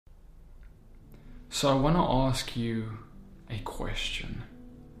So I want to ask you a question.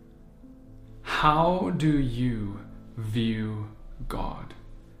 How do you view God?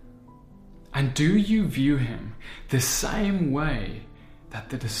 And do you view him the same way that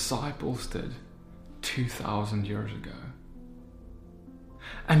the disciples did 2,000 years ago?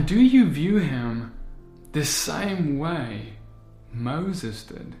 And do you view him the same way Moses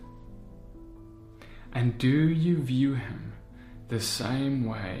did? And do you view him the same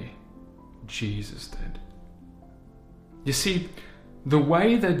way Jesus did? You see, the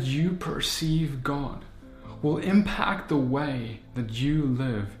way that you perceive God will impact the way that you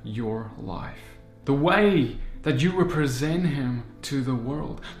live your life, the way that you represent him to the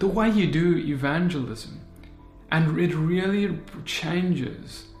world, the way you do evangelism. And it really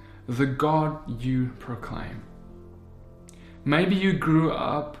changes the God you proclaim. Maybe you grew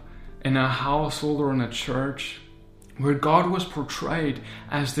up in a household or in a church where God was portrayed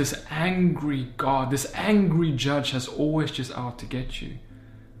as this angry God, this angry judge that's always just out to get you.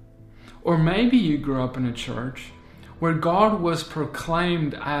 Or maybe you grew up in a church where God was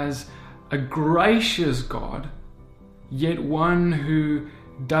proclaimed as a gracious God, yet one who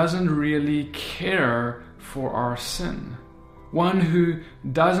doesn't really care for our sin, one who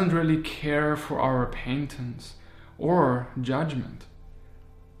doesn't really care for our repentance or judgment.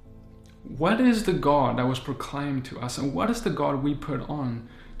 What is the God that was proclaimed to us, and what is the God we put on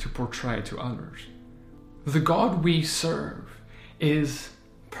to portray to others? The God we serve is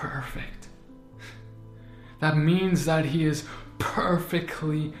perfect. That means that he is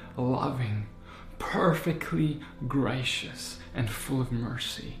perfectly loving, perfectly gracious, and full of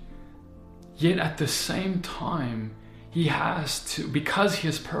mercy. Yet at the same time, he has to, because he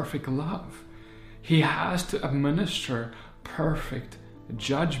is perfect love, he has to administer perfect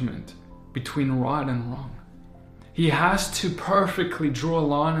judgment between right and wrong. He has to perfectly draw a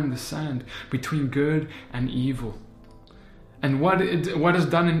line in the sand between good and evil. And what is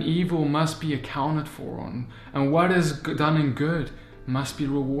done in evil must be accounted for, and what is done in good must be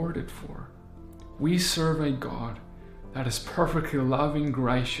rewarded for. We serve a God that is perfectly loving,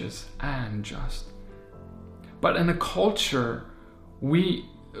 gracious, and just. But in a culture, we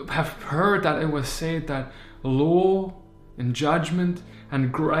have heard that it was said that law and judgment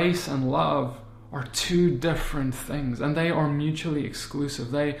and grace and love are two different things, and they are mutually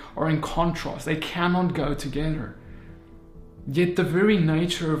exclusive. They are in contrast. They cannot go together. Yet the very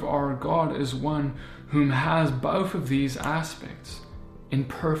nature of our God is one whom has both of these aspects in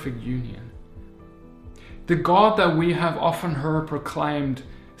perfect union. The God that we have often heard proclaimed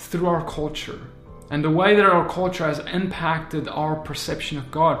through our culture, and the way that our culture has impacted our perception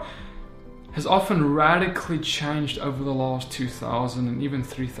of God, has often radically changed over the last 2,000 and even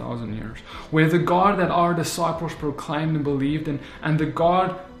 3,000 years. Where the God that our disciples proclaimed and believed in, and the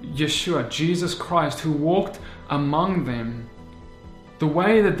God, Yeshua, Jesus Christ, who walked among them, the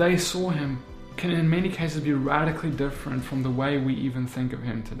way that they saw him can in many cases be radically different from the way we even think of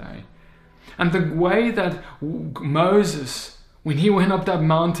him today. And the way that Moses, when he went up that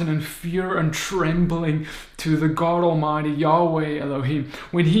mountain in fear and trembling to the God Almighty, Yahweh Elohim,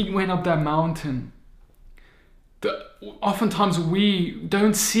 when he went up that mountain, oftentimes we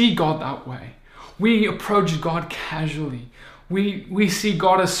don't see God that way. We approach God casually. We see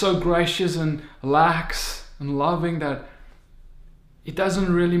God as so gracious and lax and loving that it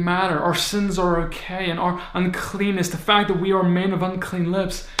doesn't really matter. Our sins are okay, and our uncleanness, the fact that we are men of unclean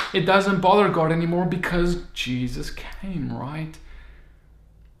lips, it doesn't bother God anymore because Jesus came, right?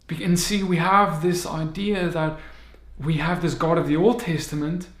 And see, we have this idea that we have this God of the Old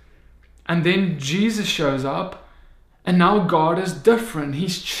Testament, and then Jesus shows up, and now God is different.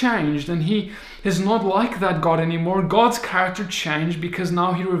 He's changed, and he is not like that God anymore. God's character changed because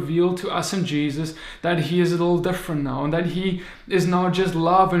now he revealed to us in Jesus that he is a little different now, and that he is now just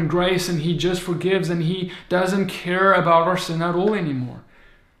love and grace, and he just forgives, and he doesn't care about our sin at all anymore.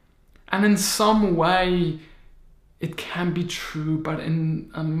 And in some way, it can be true, but in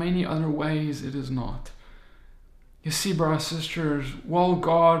many other ways, it is not. You see, brothers and sisters, while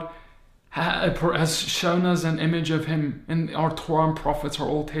God has shown us an image of him in our Torah and prophets, our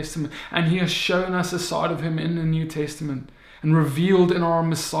Old Testament, and he has shown us a side of him in the New Testament and revealed in our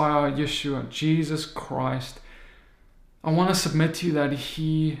Messiah, Yeshua, Jesus Christ, I want to submit to you that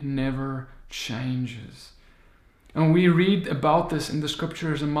he never changes. And we read about this in the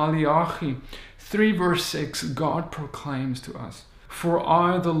scriptures in Malachi 3 verse 6, God proclaims to us, "For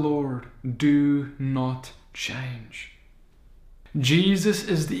I, the Lord, do not change." Jesus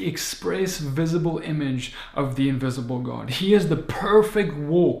is the express visible image of the invisible God. He is the perfect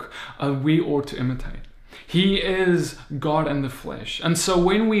walk we ought to imitate. He is God in the flesh. And so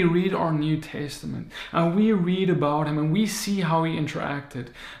when we read our New Testament and we read about him and we see how he interacted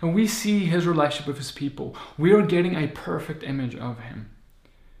and we see his relationship with his people, we are getting a perfect image of him.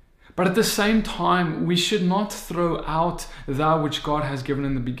 But at the same time, we should not throw out that which God has given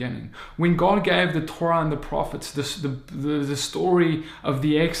in the beginning. When God gave the Torah and the prophets, the story of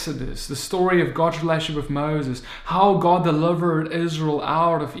the Exodus, the story of God's relationship with Moses, how God delivered Israel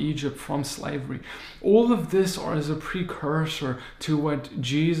out of Egypt from slavery, all of this are as a precursor to what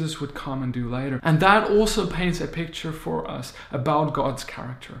Jesus would come and do later. And that also paints a picture for us about God's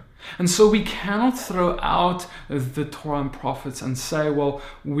character. And so we cannot throw out the Torah and prophets and say, well,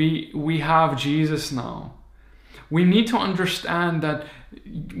 we have Jesus now. We need to understand that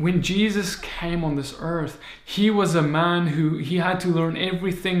when Jesus came on this earth, he was a man who he had to learn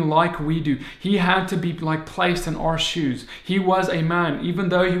everything like we do. He had to be like placed in our shoes. He was a man. Even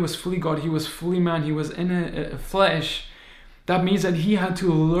though he was fully God, he was fully man. He was in a flesh. That means that he had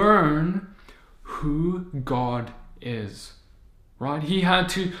to learn who God is. Right? He had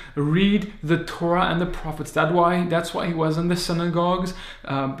to read the Torah and the prophets. That's why he was in the synagogues,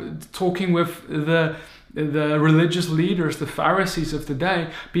 talking with the religious leaders, the Pharisees of the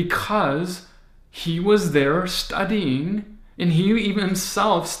day, because he was there studying, and he even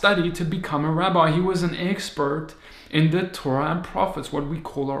himself studied to become a rabbi. He was an expert in the Torah and prophets, what we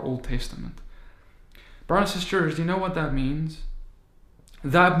call our Old Testament. Brothers and sisters, do you know what that means?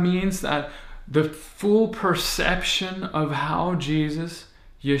 That means that the full perception of how Jesus,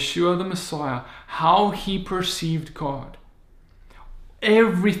 Yeshua the Messiah, how he perceived God,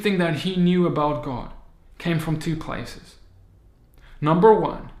 everything that he knew about God came from two places. Number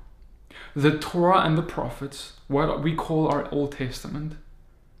one, the Torah and the prophets, what we call our Old Testament,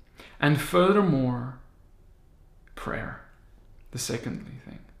 and furthermore, prayer, the secondly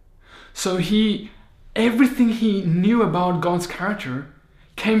thing. So everything he knew about God's character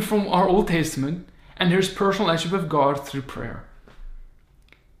came from our Old Testament and his personal relationship with God through prayer.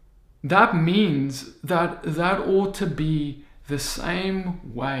 That means that ought to be the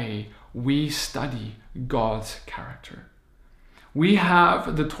same way we study God's character. We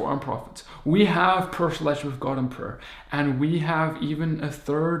have the Torah and prophets. We have personal relationship with God in prayer. And we have even a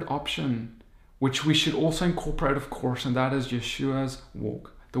third option, which we should also incorporate, of course, and that is Yeshua's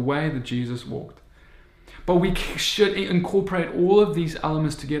walk, the way that Jesus walked. But we should incorporate all of these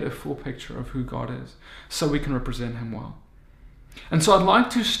elements to get a full picture of who God is, so we can represent him well. And so I'd like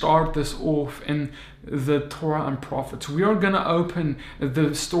to start this off in the Torah and prophets. We are going to open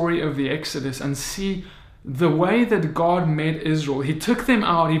the story of the Exodus and see the way that God met Israel. He took them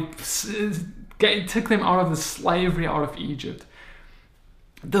out. He took them out of the slavery out of Egypt,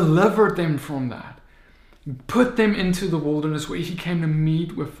 delivered them from that, put them into the wilderness where he came to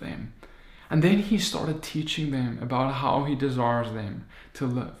meet with them. And then he started teaching them about how he desires them to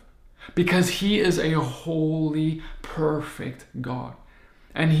live. Because he is a holy, perfect God.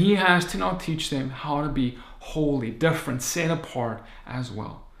 And he has to now teach them how to be holy, different, set apart as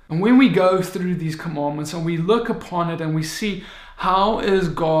well. And when we go through these commandments and we look upon it and we see how is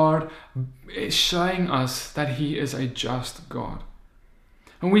God showing us that he is a just God.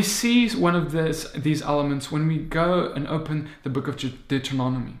 And we see one of these elements when we go and open the book of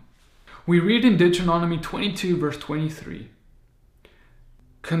Deuteronomy. We read in Deuteronomy 22 verse 23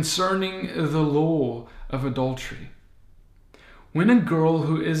 concerning the law of adultery. When a girl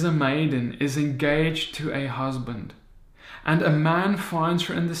who is a maiden is engaged to a husband, and a man finds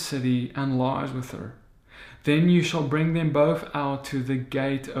her in the city and lies with her, then you shall bring them both out to the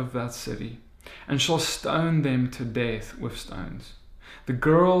gate of that city, and shall stone them to death with stones. The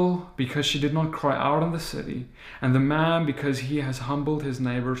girl, because she did not cry out in the city, and the man, because he has humbled his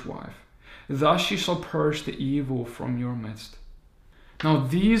neighbor's wife. Thus you shall purge the evil from your midst. Now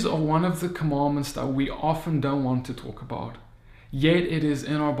these are one of the commandments that we often don't want to talk about. Yet it is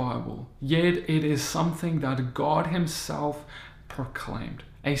in our Bible. Yet it is something that God himself proclaimed.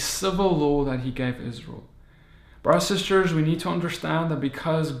 A civil law that he gave Israel. Brothers and sisters, we need to understand that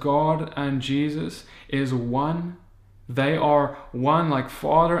because God and Jesus is one, they are one like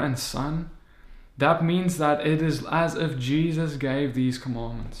Father and Son. That means that it is as if Jesus gave these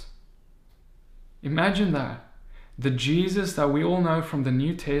commandments. Imagine that. The Jesus that we all know from the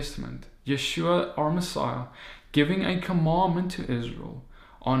New Testament, Yeshua our Messiah, giving a commandment to Israel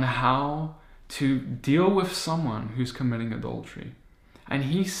on how to deal with someone who's committing adultery. And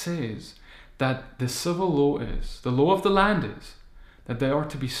he says that the civil law is, the law of the land is, that they are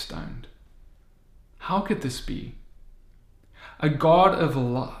to be stoned. How could this be? A God of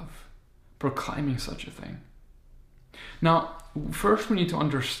love proclaiming such a thing. Now, first we need to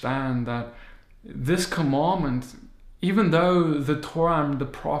understand that this commandment, even though the Torah and the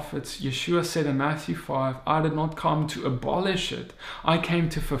prophets, Yeshua said in Matthew 5, I did not come to abolish it, I came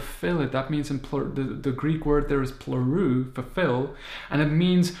to fulfill it. That means in the Greek word there is pleru, fulfill, and it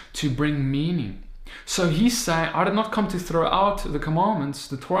means to bring meaning. So he's saying, I did not come to throw out the commandments,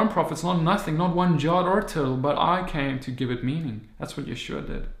 the Torah and prophets, not nothing, not one jot or tittle, but I came to give it meaning. That's what Yeshua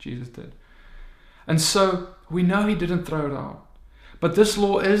did, Jesus did. And so we know he didn't throw it out. But this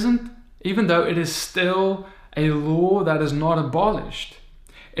law isn't, even though it is still a law that is not abolished,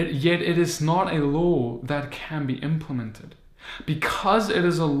 yet it is not a law that can be implemented. Because it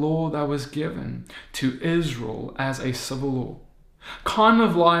is a law that was given to Israel as a civil law. Kind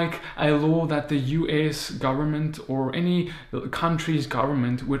of like a law that the US government or any country's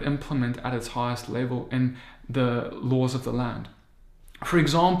government would implement at its highest level in the laws of the land. For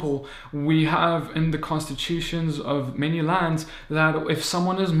example, we have in the constitutions of many lands that if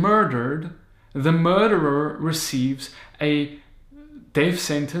someone is murdered, the murderer receives a death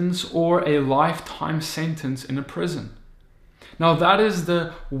sentence or a lifetime sentence in a prison. Now that is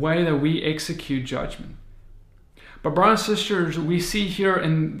the way that we execute judgment. But brothers and sisters, we see here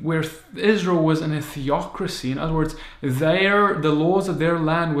where Israel was in a theocracy. In other words, the laws of their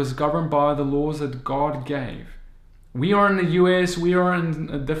land was governed by the laws that God gave. We are in the US, we are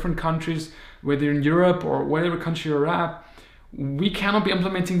in different countries, whether in Europe or whatever country you're at. We cannot be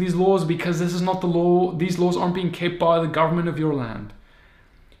implementing these laws because this is not the law. These laws aren't being kept by the government of your land.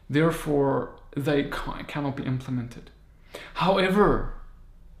 Therefore, they cannot be implemented. However,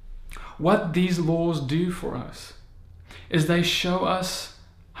 what these laws do for us is they show us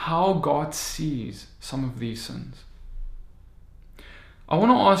how God sees some of these sins. I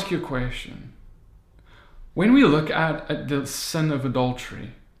want to ask you a question. When we look at the sin of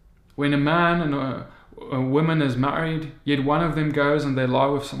adultery, when a man and a woman is married, yet one of them goes and they lie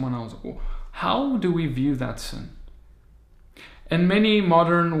with someone else, how do we view that sin? In many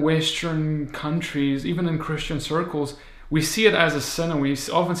modern Western countries, even in Christian circles, we see it as a sin and we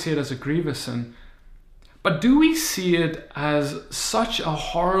often see it as a grievous sin. But do we see it as such a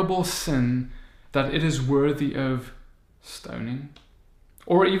horrible sin that it is worthy of stoning?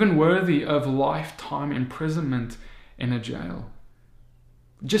 Or even worthy of lifetime imprisonment in a jail?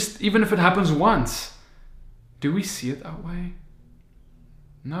 Just even if it happens once, do we see it that way?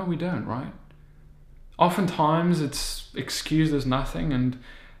 No, we don't, right? Oftentimes it's excused as nothing and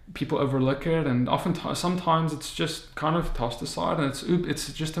people overlook it, and sometimes it's just kind of tossed aside and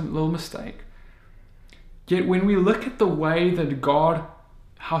it's just a little mistake. Yet when we look at the way that God,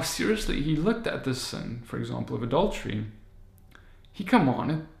 how seriously he looked at this sin, for example, of adultery, he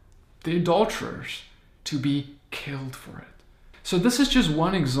commanded the adulterers to be killed for it. So this is just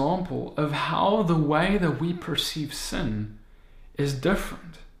one example of how the way that we perceive sin is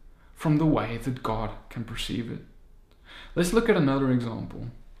different from the way that God can perceive it. Let's look at another example.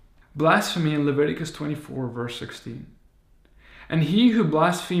 Blasphemy in Leviticus 24, verse 16. And he who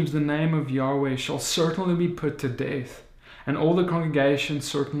blasphemes the name of Yahweh shall certainly be put to death, and all the congregation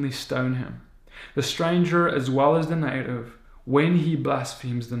certainly stone him, the stranger as well as the native. When he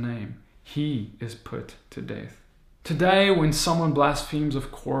blasphemes the name, he is put to death. Today, when someone blasphemes,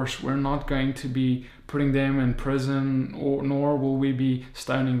 of course, we're not going to be putting them in prison, nor will we be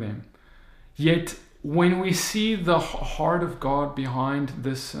stoning them. Yet, when we see the heart of God behind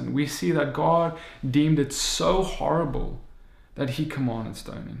this sin, we see that God deemed it so horrible that he commanded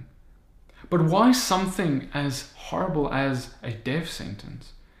stoning. But why something as horrible as a death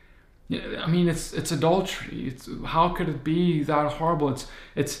sentence? I mean, it's adultery. How could it be that horrible?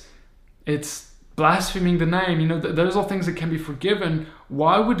 It's blaspheming the name. Those are things that can be forgiven.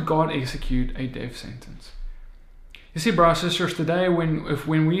 Why would God execute a death sentence? You see, brothers and sisters, today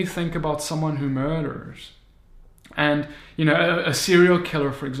when we think about someone who murders, and a serial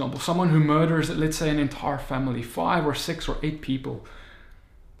killer, for example, someone who murders, let's say, an entire family, 5 or 6 or 8 people,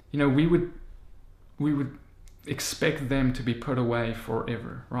 we would expect them to be put away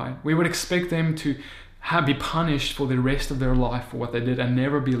forever, right? We would expect them to be punished for the rest of their life for what they did and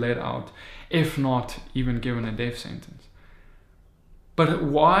never be let out, if not even given a death sentence. But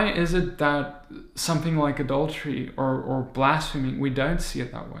why is it that something like adultery or blasphemy, we don't see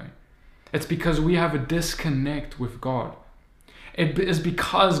it that way? It's because we have a disconnect with God. It is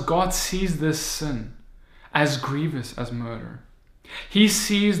because God sees this sin as grievous as murder. He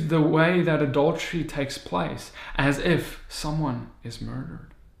sees the way that adultery takes place as if someone is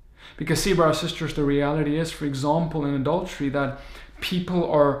murdered. Because see, brothers and sisters, the reality is, for example, in adultery, that people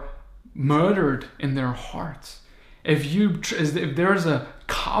are murdered in their hearts. If there's a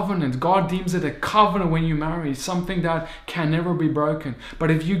covenant. God deems it a covenant when you marry, something that can never be broken. But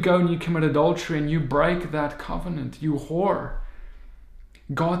if you go and you commit adultery and you break that covenant, you whore,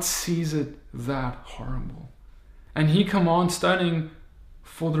 God sees it that horrible. And he commands stoning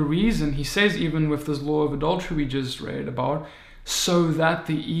for the reason, he says, even with this law of adultery we just read about, so that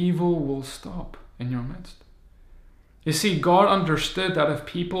the evil will stop in your midst. You see, God understood that if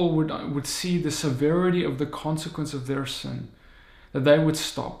people would see the severity of the consequence of their sin, that they would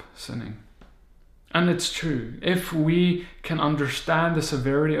stop sinning. And it's true. If we can understand the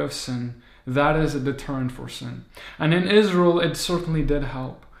severity of sin, that is a deterrent for sin. And in Israel, it certainly did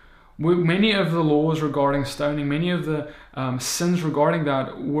help. Many of the laws regarding stoning, many of the sins regarding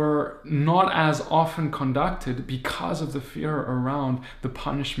that were not as often conducted because of the fear around the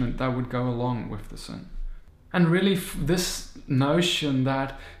punishment that would go along with the sin. And really, this notion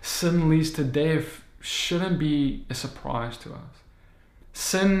that sin leads to death shouldn't be a surprise to us.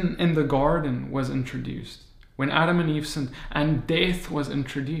 Sin in the garden was introduced when Adam and Eve sinned, and death was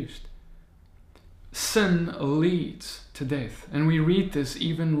introduced. Sin leads to death, and we read this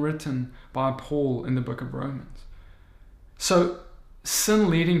even written by Paul in the book of Romans. So sin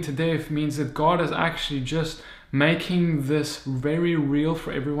leading to death means that God is actually just making this very real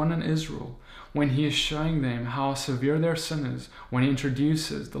for everyone in Israel when he is showing them how severe their sin is when he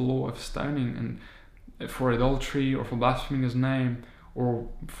introduces the law of stoning and for adultery or for blaspheming his name or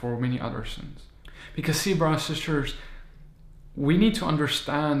for many other sins. Because see, brothers and sisters, we need to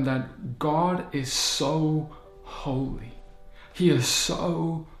understand that God is so holy. He is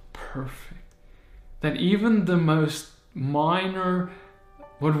so perfect that even the most minor,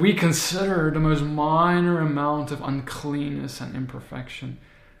 what we consider the most minor amount of uncleanness and imperfection,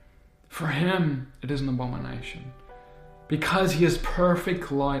 for him it is an abomination. Because he is perfect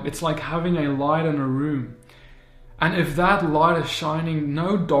light. It's like having a light in a room. And if that light is shining,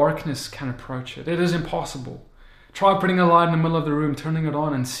 no darkness can approach it. It is impossible. Try putting a light in the middle of the room, turning it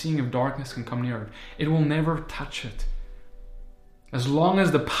on and seeing if darkness can come near it. It will never touch it. As long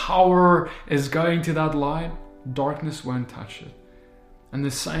as the power is going to that light, darkness won't touch it. And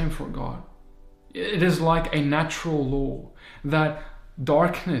the same for God. It is like a natural law that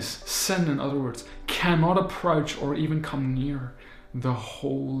darkness, sin in other words, cannot approach or even come near the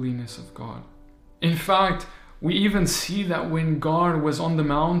holiness of God. In fact, we even see that when God was on the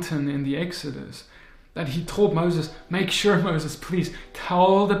mountain in the Exodus, that he told Moses, make sure, Moses, please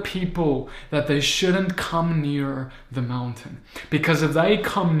tell the people that they shouldn't come near the mountain. Because if they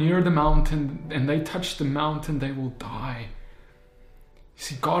come near the mountain and they touch the mountain, they will die. You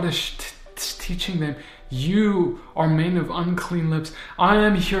see, God is teaching them, you are men of unclean lips. I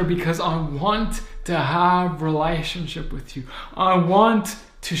am here because I want to have relationship with you. I want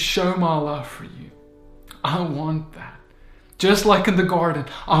to show my love for you. I want that. Just like in the garden,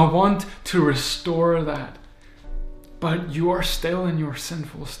 I want to restore that. But you are still in your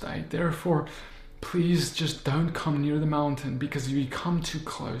sinful state. Therefore, please just don't come near the mountain, because if you come too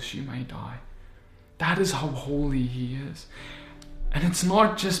close, you may die. That is how holy he is. And it's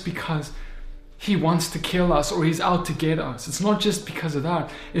not just because he wants to kill us or he's out to get us. It's not just because of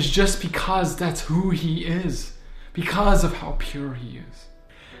that. It's just because that's who he is. Because of how pure he is.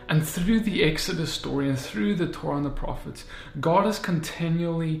 And through the Exodus story and through the Torah and the prophets, God is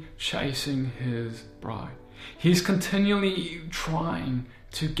continually chasing his bride. He's continually trying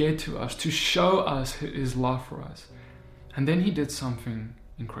to get to us, to show us his love for us. And then he did something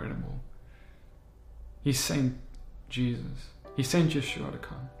incredible. He sent Jesus. He sent Yeshua to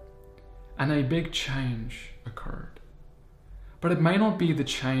come. And a big change occurred. But it may not be the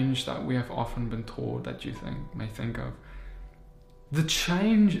change that we have often been taught that you may think of. The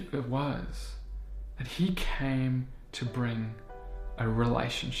change was that he came to bring a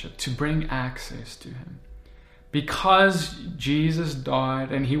relationship, to bring access to him. Because Jesus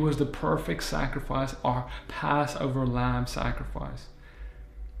died and he was the perfect sacrifice, our Passover lamb sacrifice,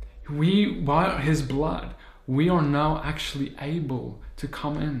 by his blood, we are now actually able to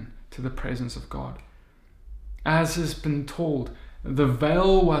come in to the presence of God. As has been told, the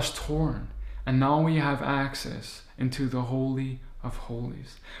veil was torn and now we have access into the Holy of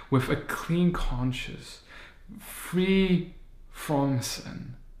Holies with a clean conscience, free from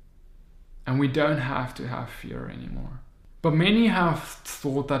sin, and we don't have to have fear anymore. But many have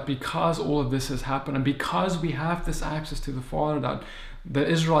thought that because all of this has happened and because we have this access to the Father that the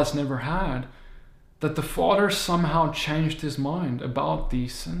Israelites never had, that the Father somehow changed his mind about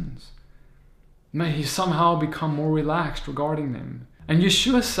these sins. May he somehow become more relaxed regarding them. And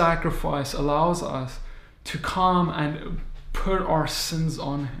Yeshua's sacrifice allows us to come and put our sins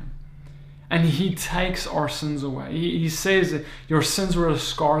on him. And he takes our sins away. He says, your sins were as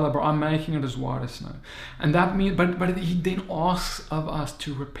scarlet, but I'm making it as white as snow. And that means, but he then asks of us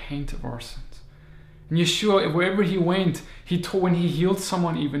to repent of our sins. And Yeshua, wherever he went, he told, when he healed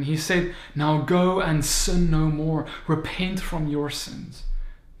someone even, he said, now go and sin no more. Repent from your sins.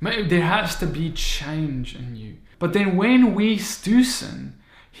 There has to be change in you. But then when we do sin,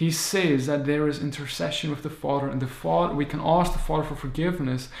 he says that there is intercession with the Father, and we can ask the Father for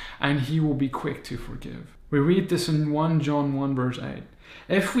forgiveness, and he will be quick to forgive. We read this in 1 John 1 verse 8.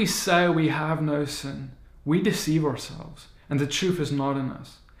 If we say we have no sin, we deceive ourselves, and the truth is not in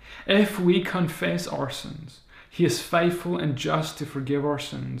us. If we confess our sins, he is faithful and just to forgive our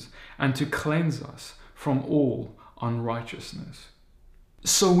sins and to cleanse us from all unrighteousness.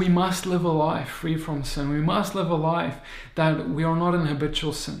 So we must live a life free from sin. We must live a life that we are not in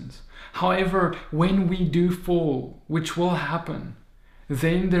habitual sins. However, when we do fall, which will happen,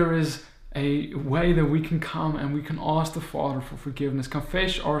 then there is a way that we can come and we can ask the Father for forgiveness,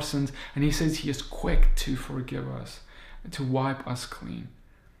 confess our sins, and he says he is quick to forgive us, to wipe us clean.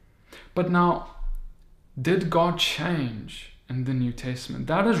 But now, did God change in the New Testament?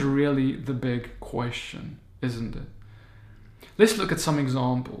 That is really the big question, isn't it? Let's look at some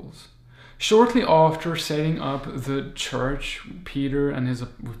examples. Shortly after setting up the church, with Peter and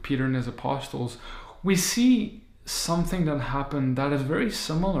his apostles, we see something that happened that is very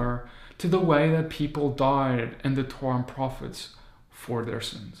similar to the way that people died in the Torah and prophets for their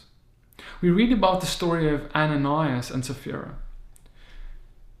sins. We read about the story of Ananias and Sapphira.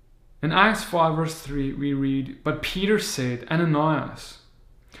 In Acts 5 verse 3 we read, but Peter said, Ananias,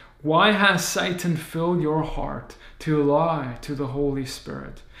 why has Satan filled your heart to lie to the Holy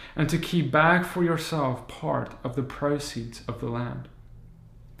Spirit and to keep back for yourself part of the proceeds of the land?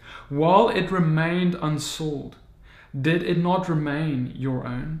 While it remained unsold, did it not remain your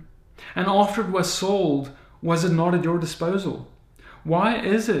own? And after it was sold, was it not at your disposal? Why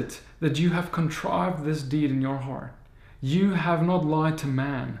is it that you have contrived this deed in your heart? You have not lied to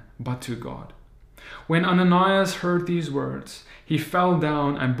man, but to God. When Ananias heard these words, he fell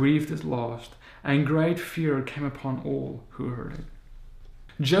down and breathed his last, and great fear came upon all who heard it.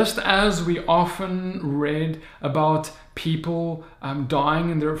 Just as we often read about people dying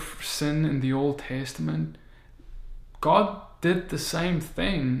in their sin in the Old Testament, God did the same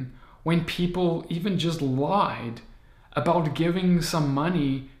thing when people even just lied about giving some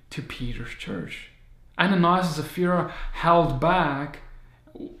money to Peter's church. Ananias and Sapphira held back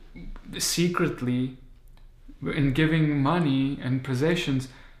secretly in giving money and possessions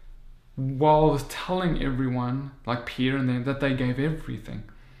while telling everyone, like Peter and them, that they gave everything.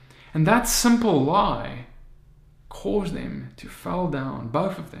 And that simple lie caused them to fall down.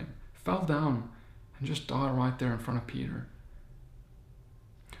 Both of them fell down and just died right there in front of Peter.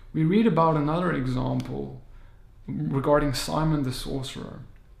 We read about another example regarding Simon the sorcerer.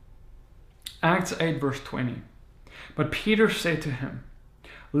 Acts 8 verse 20. But Peter said to him,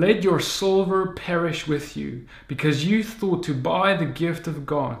 let your silver perish with you, because you thought to buy the gift of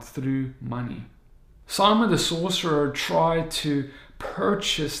God through money. Simon the sorcerer tried to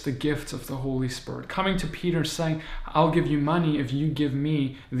purchase the gifts of the Holy Spirit, coming to Peter saying, I'll give you money if you give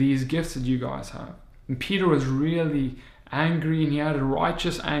me these gifts that you guys have. And Peter was really angry, and he had a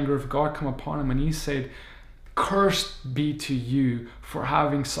righteous anger of God come upon him, and he said, cursed be to you for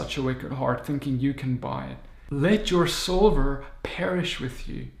having such a wicked heart, thinking you can buy it. Let your silver perish with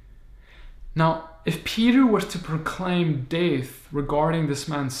you. Now, if Peter was to proclaim death regarding this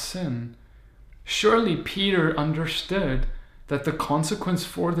man's sin, surely Peter understood that the consequence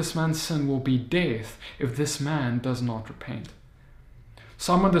for this man's sin will be death if this man does not repent.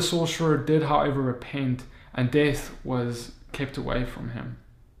 Simon the sorcerer did, however, repent, and death was kept away from him.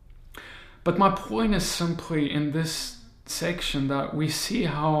 But my point is simply in this section that we see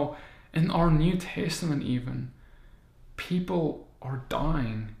how in our New Testament even, people are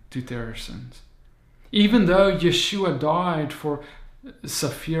dying to their sins. Even though Yeshua died for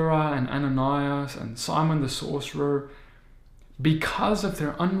Sapphira and Ananias and Simon the sorcerer, because of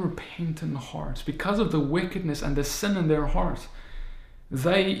their unrepentant hearts, because of the wickedness and the sin in their hearts,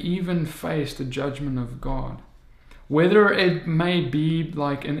 they even face the judgment of God. Whether it may be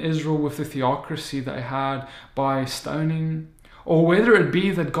like in Israel with the theocracy they had by stoning, or whether it be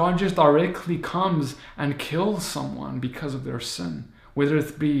that God just directly comes and kills someone because of their sin, whether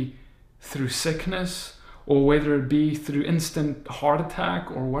it be through sickness, or whether it be through instant heart attack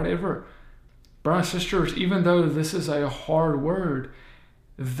or whatever. Brothers and sisters, even though this is a hard word,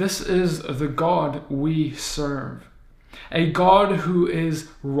 this is the God we serve. A God who is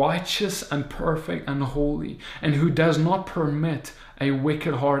righteous and perfect and holy, and who does not permit a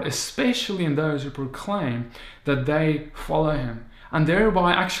wicked heart, especially in those who proclaim that they follow him, and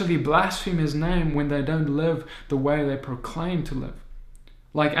thereby actually blaspheme his name when they don't live the way they proclaim to live.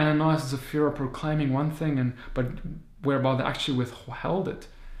 Like Ananias and Sapphira proclaiming one thing, but whereby they actually withheld it.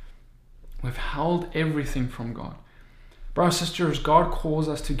 Withheld everything from God. Brothers and sisters, God calls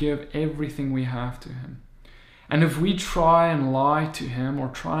us to give everything we have to him. And if we try and lie to him or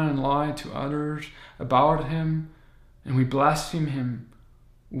try and lie to others about him and we blaspheme him,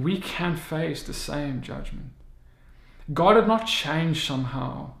 we can face the same judgment. God did not change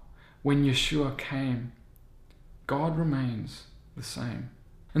somehow when Yeshua came. God remains the same.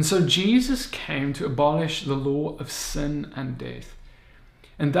 And so Jesus came to abolish the law of sin and death.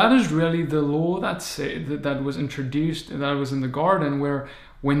 And that is really the law that was introduced, that was in the garden, where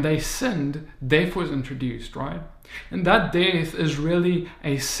when they sinned, death was introduced, right? And that death is really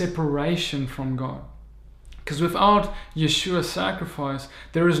a separation from God. Because without Yeshua's sacrifice,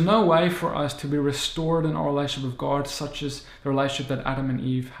 there is no way for us to be restored in our relationship with God, such as the relationship that Adam and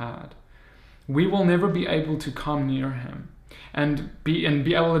Eve had. We will never be able to come near him and be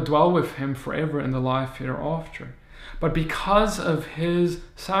able to dwell with him forever in the life hereafter. But because of his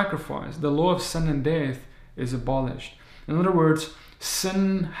sacrifice, the law of sin and death is abolished. In other words,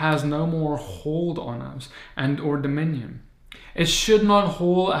 sin has no more hold on us or dominion. It should not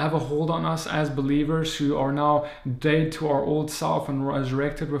have a hold on us as believers who are now dead to our old self and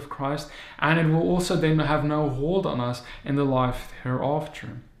resurrected with Christ, and it will also then have no hold on us in the life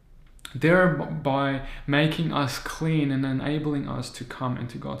hereafter, thereby making us clean and enabling us to come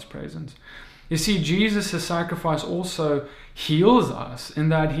into God's presence. You see, Jesus' sacrifice also heals us in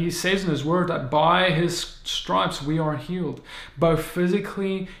that he says in his word that by his stripes we are healed, both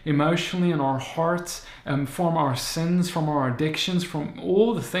physically, emotionally, in our hearts, from our sins, from our addictions, from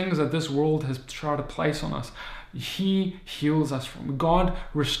all the things that this world has tried to place on us. He heals us from. God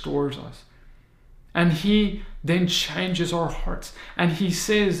restores us. And he then changes our hearts. And he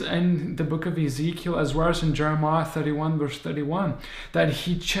says in the book of Ezekiel, as well as in Jeremiah 31 verse 31, that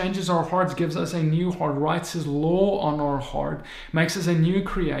he changes our hearts, gives us a new heart, writes his law on our heart, makes us a new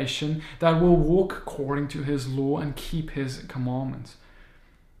creation that will walk according to his law and keep his commandments.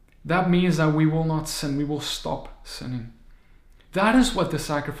 That means that we will not sin, we will stop sinning. That is what the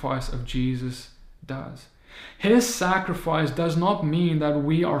sacrifice of Jesus does. His sacrifice does not mean that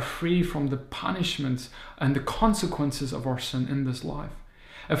we are free from the punishments and the consequences of our sin in this life.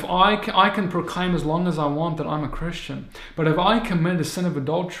 If I can proclaim as long as I want that I'm a Christian, but if I commit a sin of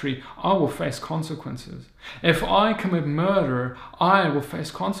adultery, I will face consequences. If I commit murder, I will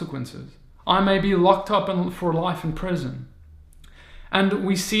face consequences. I may be locked up for life in prison. And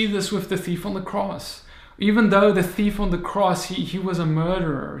we see this with the thief on the cross. Even though the thief on the cross, he was a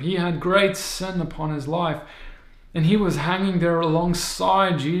murderer, he had great sin upon his life, and he was hanging there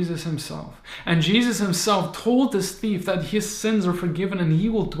alongside Jesus himself. And Jesus himself told this thief that his sins are forgiven and he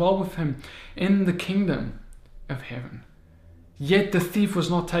will dwell with him in the kingdom of heaven. Yet the thief was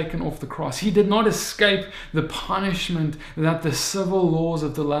not taken off the cross. He did not escape the punishment that the civil laws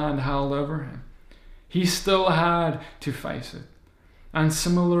of the land held over him. He still had to face it. And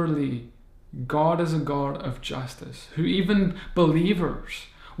similarly, God is a God of justice, who even believers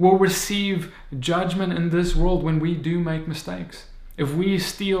will receive judgment in this world when we do make mistakes. If we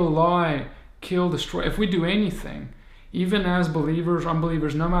steal, lie, kill, destroy, if we do anything, even as believers,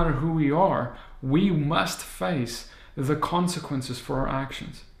 unbelievers, no matter who we are, we must face the consequences for our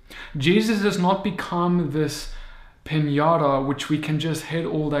actions. Jesus has not become this piñata which we can just hit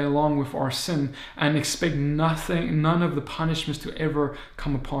all day long with our sin and expect none of the punishments to ever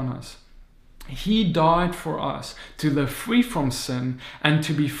come upon us. He died for us to live free from sin and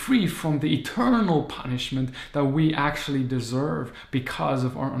to be free from the eternal punishment that we actually deserve because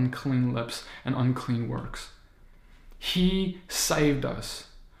of our unclean lips and unclean works. He saved us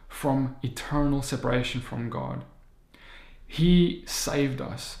from eternal separation from God. He saved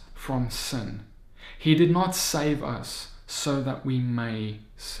us from sin. He did not save us so that we may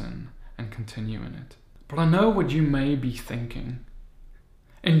sin and continue in it. But I know what you may be thinking.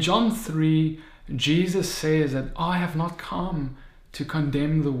 In John 3, Jesus says that I have not come to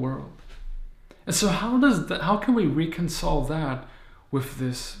condemn the world. And so how can we reconcile that with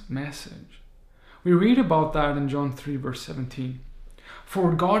this message? We read about that in John 3 verse 17.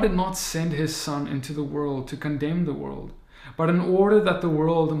 For God did not send his Son into the world to condemn the world, but in order that the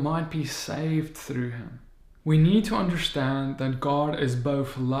world might be saved through him. We need to understand that God is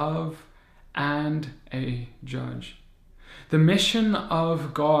both love and a judge. The mission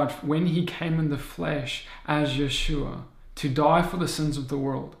of God when he came in the flesh as Yeshua to die for the sins of the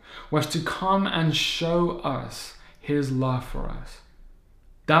world was to come and show us his love for us.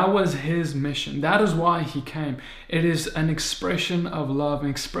 That was his mission. That is why he came. It is an expression of love, an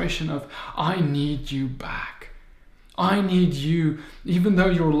expression of, I need you back. I need you, even though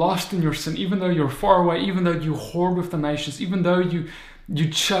you're lost in your sin, even though you're far away, even though you whored with the nations, even though you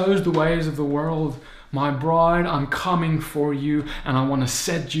chose the ways of the world. My bride, I'm coming for you, and I want to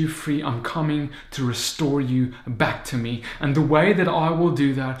set you free. I'm coming to restore you back to me. And the way that I will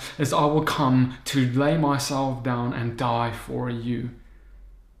do that is I will come to lay myself down and die for you.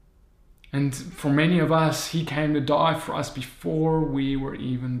 And for many of us, he came to die for us before we were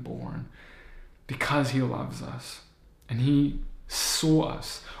even born, because he loves us. And he saw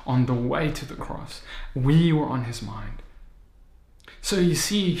us on the way to the cross. We were on his mind. So you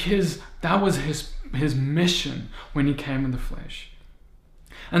see, that was his mission when he came in the flesh.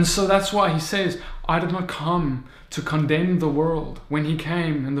 And so that's why he says, I did not come to condemn the world, when he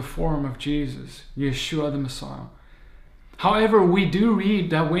came in the form of Jesus, Yeshua the Messiah. However, we do read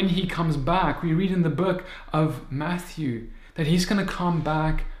that when he comes back, we read in the book of Matthew that he's going to come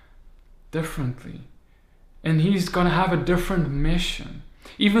back differently. And he's going to have a different mission.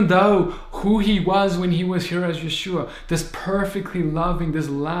 Even though who he was when he was here as Yeshua, this perfectly loving, this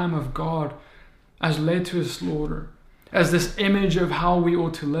Lamb of God, as led to his slaughter, as this image of how we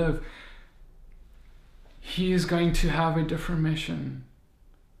ought to live, he is going to have a different mission.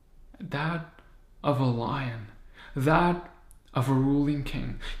 That of a lion. That of a ruling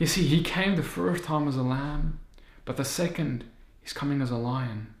king. You see, he came the first time as a lamb, but the second, he's coming as a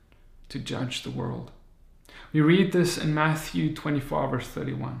lion to judge the world. We read this in Matthew 25, verse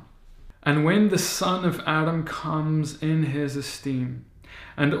 31. And when the Son of Adam comes in his esteem,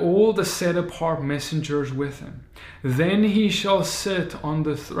 and all the set apart messengers with him, then he shall sit on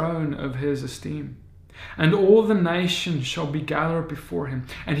the throne of his esteem. And all the nations shall be gathered before him,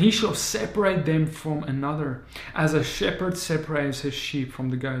 and he shall separate them from another, as a shepherd separates his sheep from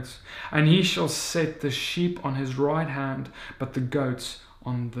the goats. And he shall set the sheep on his right hand, but the goats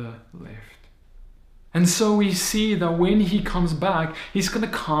on the left. And so we see that when he comes back, he's going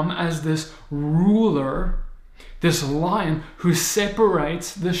to come as this ruler, this lion who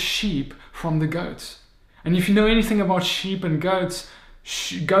separates the sheep from the goats. And if you know anything about sheep and goats,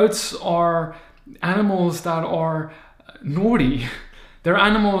 goats are animals that are naughty. They're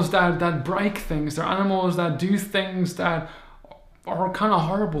animals that break things. They're animals that do things that are kind of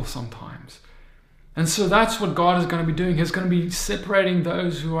horrible sometimes. And so that's what God is going to be doing. He's going to be separating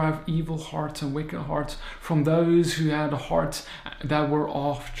those who have evil hearts and wicked hearts from those who had hearts that were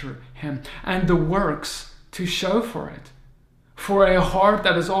after him. And the works to show for it. For a heart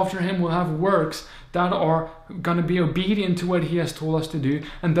that is after him will have works that are going to be obedient to what he has told us to do.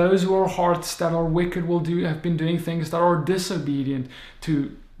 And those who are hearts that are wicked have been doing things that are disobedient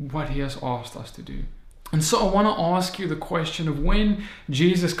to what he has asked us to do. And so I want to ask you the question of when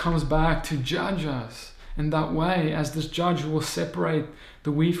Jesus comes back to judge us in that way, as this judge who will separate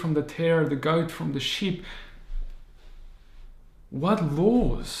the wheat from the tare, the goat from the sheep, what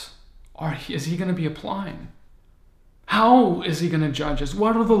laws is he going to be applying? How is he going to judge us?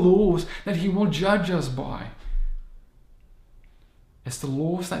 What are the laws that he will judge us by? It's the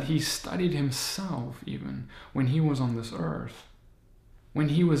laws that he studied himself even when he was on this earth. When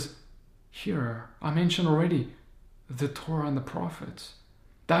he was here, I mentioned already the Torah and the prophets.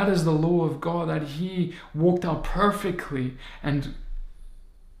 That is the law of God that he walked out perfectly, and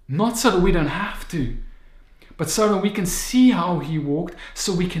not so that we don't have to, but so that we can see how he walked,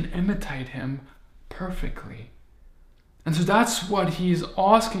 so we can imitate him perfectly. And so that's what he's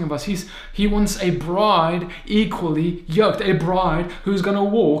asking of us. He wants a bride equally yoked, a bride who's going to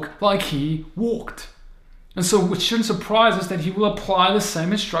walk like he walked. And so it shouldn't surprise us that he will apply the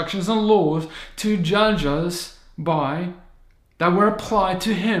same instructions and laws to judge us by, that were applied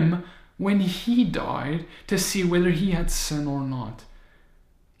to him when he died, to see whether he had sin or not.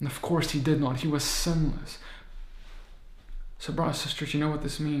 And of course he did not. He was sinless. So brothers and sisters, you know what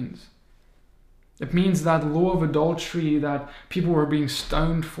this means? It means that law of adultery that people were being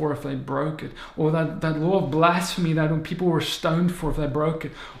stoned for if they broke it, or that law of blasphemy that people were stoned for if they broke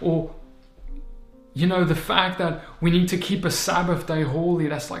it, or the fact that we need to keep a Sabbath day holy,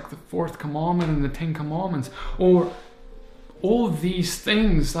 that's like the 4th commandment in the 10 commandments, or all of these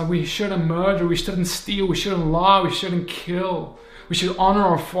things that we shouldn't murder, we shouldn't steal, we shouldn't lie, we shouldn't kill, we should honor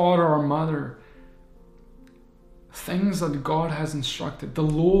our father, our mother. Things that God has instructed, the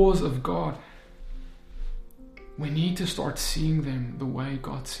laws of God. We need to start seeing them the way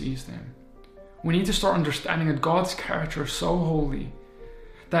God sees them. We need to start understanding that God's character is so holy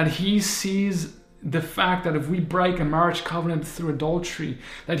that he sees the fact that if we break a marriage covenant through adultery,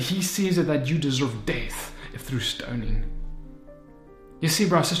 that he sees it that you deserve death if through stoning. You see,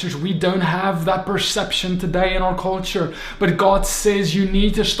 brothers and sisters, we don't have that perception today in our culture. But God says you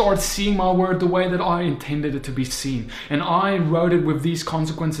need to start seeing my word the way that I intended it to be seen. And I wrote it with these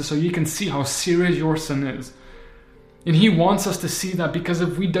consequences so you can see how serious your sin is. And He wants us to see that, because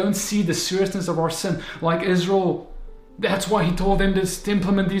if we don't see the seriousness of our sin, like Israel, that's why He told them to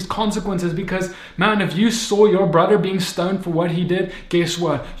implement these consequences. Because, man, if you saw your brother being stoned for what he did, guess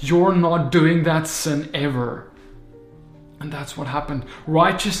what? You're not doing that sin ever. And that's what happened.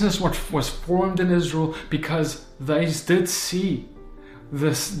 Righteousness was formed in Israel because they did see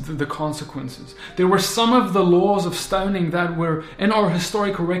the consequences. There were some of the laws of stoning that were in our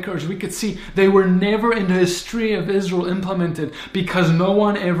historical records. We could see they were never in the history of Israel implemented because no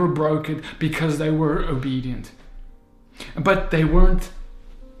one ever broke it, because they were obedient. But they weren't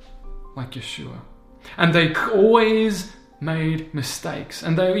like Yeshua. And they always made mistakes.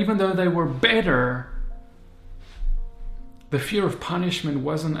 And even though they were better, the fear of punishment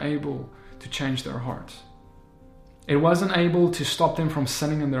wasn't able to change their hearts. It wasn't able to stop them from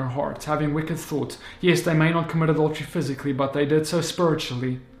sinning in their hearts, having wicked thoughts. Yes, they may not commit adultery physically, but they did so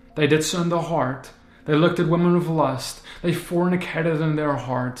spiritually. They did so in their heart. They looked at women with lust. They fornicated in their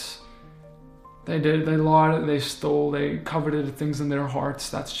hearts. They lied, they stole, they coveted things in their hearts.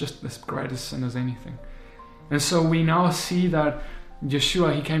 That's just as great a sin as anything. And so we now see that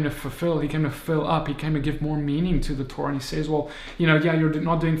Yeshua, He came to fulfill, He came to fill up, He came to give more meaning to the Torah. And He says, well, yeah, you're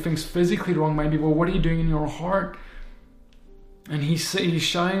not doing things physically wrong, maybe, well, what are you doing in your heart? And He's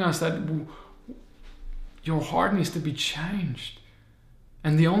showing us that your heart needs to be changed.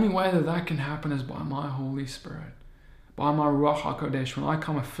 And the only way that can happen is by my Holy Spirit, by my Ruach HaKodesh. When I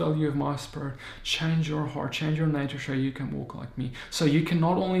come and fill you with my Spirit, change your heart, change your nature so you can walk like me. So you can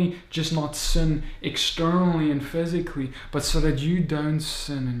not only just not sin externally and physically, but so that you don't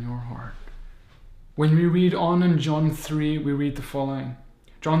sin in your heart. When we read on in John 3, we read the following.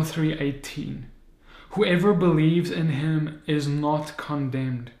 John 3:18. Whoever believes in Him is not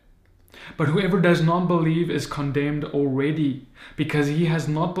condemned. But whoever does not believe is condemned already, because he has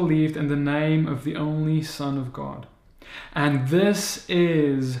not believed in the name of the only Son of God. And this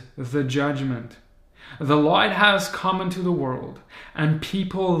is the judgment. The light has come into the world, and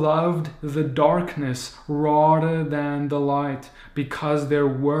people loved the darkness rather than the light, because their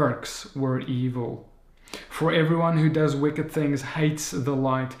works were evil. For everyone who does wicked things hates the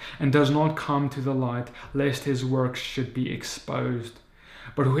light and does not come to the light, lest his works should be exposed.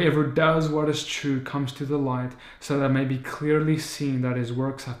 But whoever does what is true comes to the light, so that it may be clearly seen that his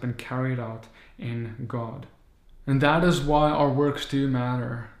works have been carried out in God. And that is why our works do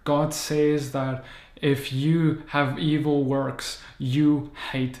matter. God says that if you have evil works, you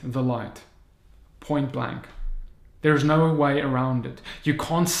hate the light. Point blank. There's no way around it. You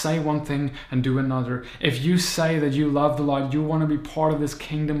can't say one thing and do another. If you say that you love the light, you want to be part of this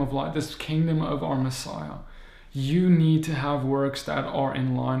kingdom of light, this kingdom of our Messiah, you need to have works that are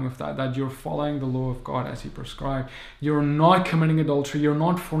in line with that you're following the law of God as He prescribed. You're not committing adultery, you're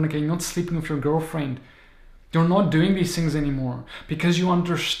not fornicating, you're not sleeping with your girlfriend. You're not doing these things anymore, because you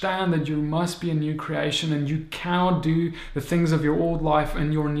understand that you must be a new creation, and you cannot do the things of your old life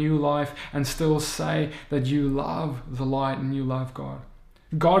and your new life and still say that you love the light and you love God.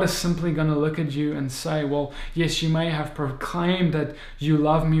 God is simply going to look at you and say, well, yes, you may have proclaimed that you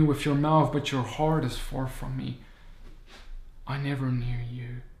love me with your mouth, but your heart is far from me. I never knew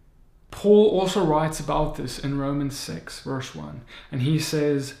you. Paul also writes about this in Romans 6, verse 1, and he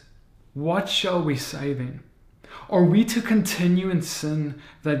says, what shall we say then? Are we to continue in sin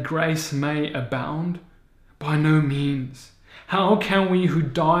that grace may abound? By no means. How can we who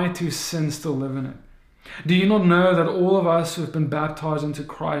died to sin still live in it? Do you not know that all of us who have been baptized into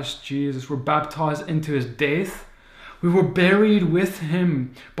Christ Jesus were baptized into His death? We were buried with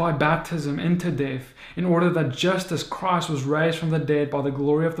Him by baptism into death, in order that just as Christ was raised from the dead by the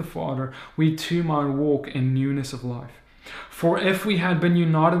glory of the Father, we too might walk in newness of life. For if we had been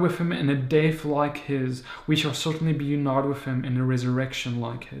united with Him in a death like His, we shall certainly be united with Him in a resurrection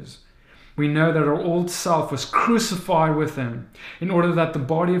like His. We know that our old self was crucified with Him, in order that the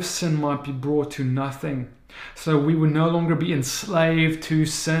body of sin might be brought to nothing, so we would no longer be enslaved to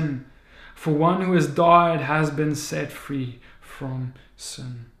sin. For one who has died has been set free from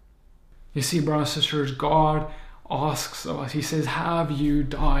sin. You see, brothers and sisters, God asks of us, He says, have you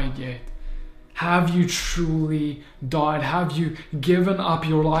died yet? Have you truly died? Have you given up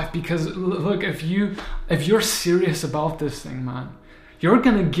your life? Because look, if you're serious about this thing, man, you're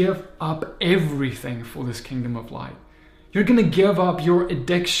going to give up everything for this kingdom of light. You're going to give up your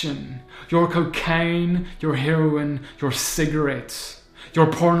addiction, your cocaine, your heroin, your cigarettes,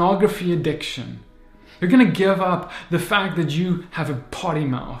 your pornography addiction. You're going to give up the fact that you have a potty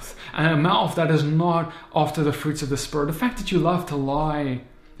mouth and a mouth that is not after the fruits of the Spirit. The fact that you love to lie.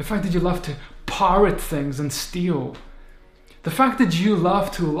 The fact that you love to pirate things and steal. The fact that you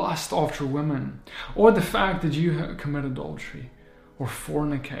love to lust after women. Or the fact that you commit adultery or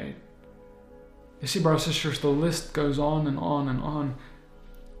fornicate. You see, brothers and sisters, the list goes on and on and on.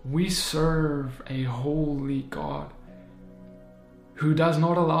 We serve a holy God who does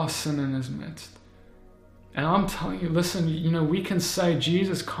not allow sin in his midst. And I'm telling you, listen, we can say,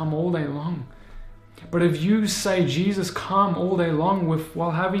 Jesus, come all day long. But if you say, Jesus, come all day long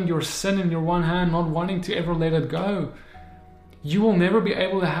while having your sin in your one hand, not wanting to ever let it go, you will never be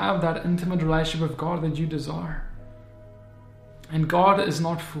able to have that intimate relationship with God that you desire. And God is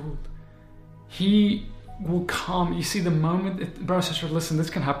not fooled. He will come. You see, the moment, brothers and sisters, listen, this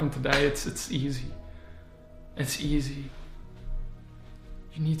can happen today. It's easy. It's easy.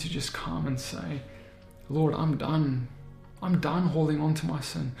 You need to just come and say, Lord, I'm done. I'm done holding on to my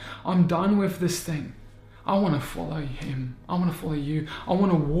sin. I'm done with this thing. I want to follow him. I want to follow you. I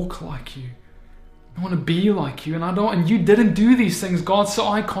want to walk like you. I want to be like you. And you didn't do these things, God, so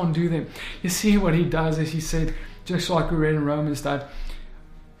I can't do them. You see, what he does is he said, just like we read in Romans, that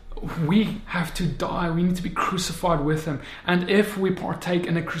we have to die. We need to be crucified with him. And if we partake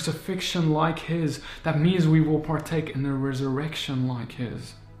in a crucifixion like his, that means we will partake in a resurrection like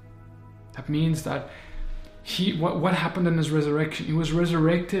his. That means that what happened in his resurrection? He was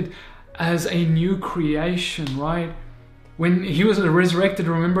resurrected as a new creation, right? When he was resurrected,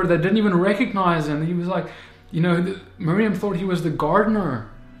 remember, they didn't even recognize him. He was like, Miriam thought he was the gardener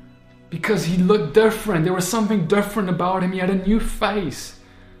because he looked different. There was something different about him. He had a new face.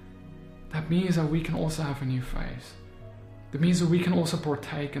 That means that we can also have a new face. That means that we can also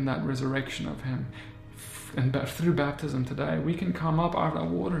partake in that resurrection of him. And through baptism today, we can come up out of that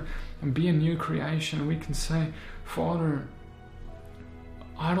water and be a new creation. We can say, Father,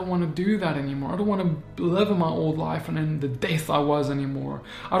 I don't want to do that anymore. I don't want to live in my old life and in the death I was anymore.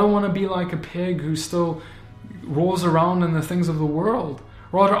 I don't want to be like a pig who still rolls around in the things of the world.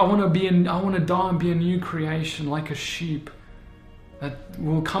 Rather, I want to die and be a new creation, like a sheep that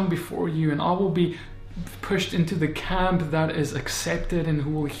will come before you, and I will be pushed into the camp that is accepted and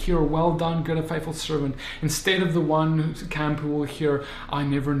who will hear, well done, good and faithful servant, instead of the one camp who will hear, I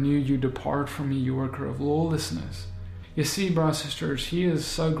never knew you, depart from me, you worker of lawlessness. You see, brothers and sisters, he is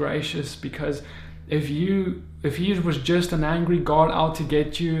so gracious, because if he was just an angry God out to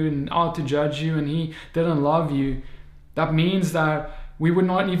get you and out to judge you, and he didn't love you, that means that we would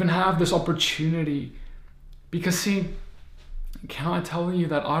not even have this opportunity. Because see, can I tell you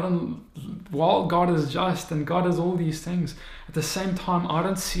that while God is just and God is all these things, at the same time, I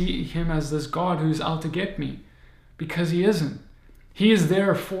don't see him as this God who's out to get me, because he isn't. He is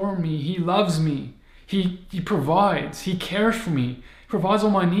there for me. He loves me. He provides. He cares for me. He provides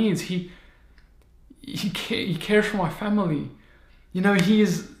all my needs. He cares for my family. He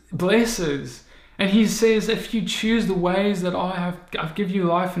blesses. And he says, if you choose the ways that I've given you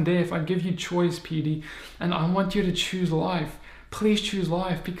life and death, I give you choice, PD, and I want you to choose life. Please choose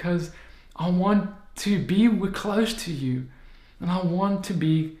life, because I want to be close to you, and I want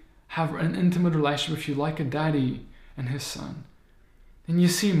to have an intimate relationship with you, like a daddy and his son. And you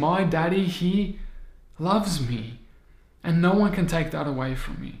see, my daddy, he loves me, and no one can take that away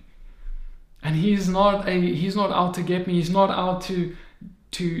from me. And he's not out to get me. He's not out to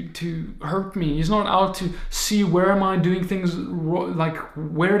hurt me. He's not out to see where am I doing things, like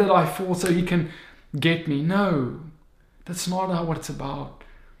where did I fall so he can get me. No, that's not what it's about.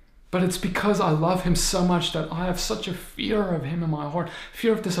 But it's because I love him so much that I have such a fear of him in my heart,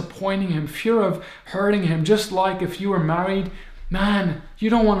 fear of disappointing him, fear of hurting him. Just like if you were married, man, you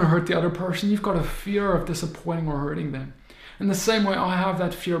don't want to hurt the other person. You've got a fear of disappointing or hurting them. In the same way, I have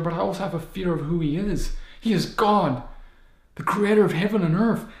that fear, but I also have a fear of who he is. He is God, the creator of heaven and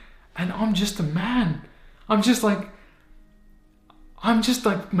earth. And I'm just a man. I'm just like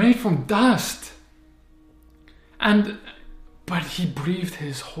made from dust. But he breathed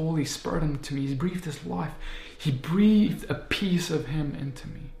his Holy Spirit into me. He breathed his life. He breathed a piece of him into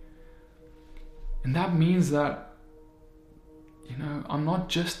me. And that means that, I'm not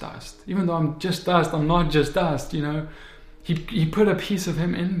just dust. Even though I'm just dust, I'm not just dust, He put a piece of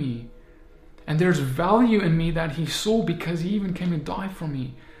him in me. And there's value in me that he saw, because he even came to die for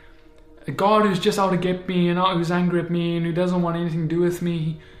me. A God who's just out to get me and who's angry at me and who doesn't want anything to do with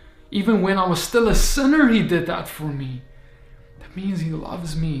me. Even when I was still a sinner, he did that for me. That means he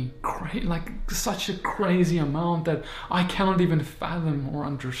loves me like such a crazy amount that I cannot even fathom or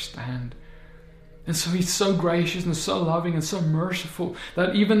understand. And so He's so gracious and so loving and so merciful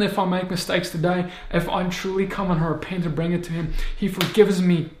that even if I make mistakes today, if I truly come and repent and bring it to Him, He forgives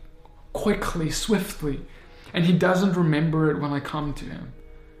me quickly, swiftly. And He doesn't remember it when I come to Him,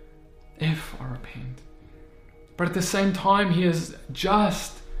 if I repent. But at the same time, He is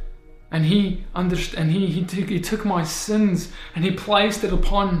just. And He took my sins and He placed it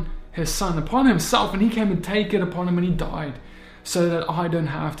upon His Son, upon Himself. And He came and take it upon Him and He died. So that I don't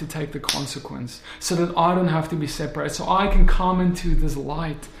have to take the consequence. So that I don't have to be separated. So I can come into this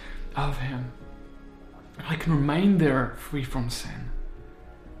light of Him. And I can remain there free from sin.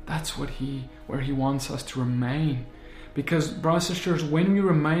 That's where He wants us to remain. Because, brothers and sisters, when we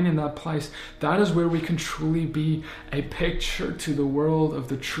remain in that place, that is where we can truly be a picture to the world of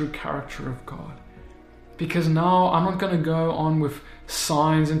the true character of God. Because now I'm not going to go on with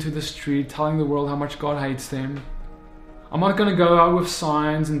signs into the street telling the world how much God hates them. I'm not going to go out with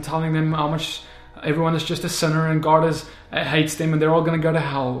signs and telling them how much everyone is just a sinner and God hates them and they're all going to go to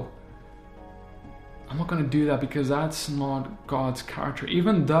hell. I'm not going to do that because that's not God's character.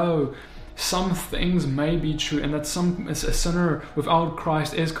 Even though some things may be true and that a sinner without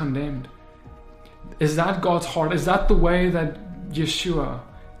Christ is condemned. Is that God's heart? Is that the way that Yeshua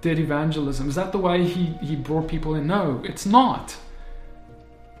did evangelism? Is that the way he brought people in? No, it's not.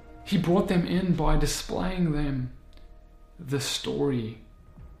 He brought them in by displaying them the story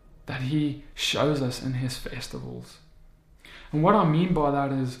that He shows us in His festivals. And what I mean by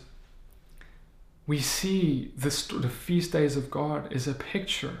that is we see the feast days of God is a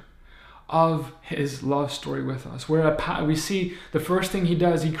picture of His love story with us. Where we see the first thing He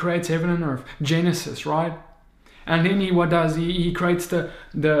does, He creates heaven and earth, Genesis, right? And then what does He creates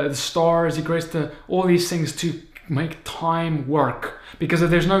the stars, He creates all these things to make time work. Because if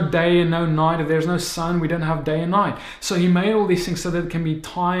there's no day and no night, if there's no sun, we don't have day and night. So He made all these things so that it can be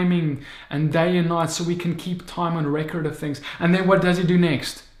timing and day and night, so we can keep time on record of things. And then what does He do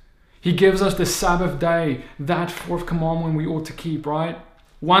next? He gives us the Sabbath day, that fourth commandment we ought to keep, right?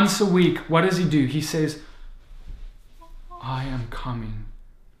 Once a week, what does He do? He says, I am coming.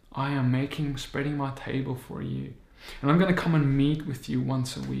 I am spreading my table for you. And I'm going to come and meet with you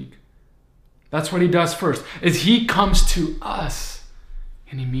once a week. That's what He does first, is He comes to us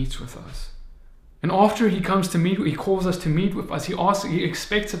and He meets with us. And after He comes to meet, He calls us to meet with us. He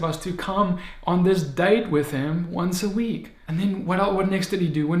expects of us to come on this date with Him once a week. And then what next did He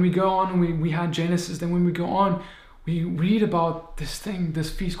do? When we go on, and we had Genesis, then when we go on, we read about this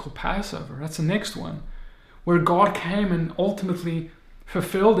feast called Passover. That's the next one, where God came and ultimately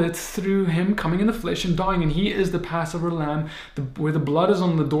fulfilled it through Him coming in the flesh and dying. And He is the Passover lamb, where the blood is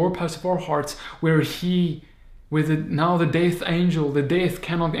on the doorpost of our hearts, where now the death angel, the death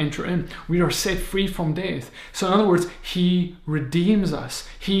cannot enter in. We are set free from death. So in other words, He redeems us.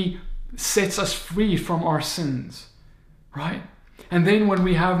 He sets us free from our sins, right? And then what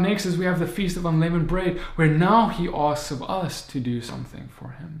we have next is we have the Feast of Unleavened Bread, where now He asks of us to do something for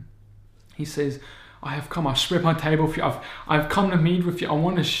Him. He says, I have come, I've spread my table for you, I've come to meet with you, I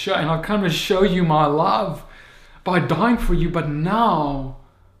want to show, and I've come to show you my love by dying for you, but now,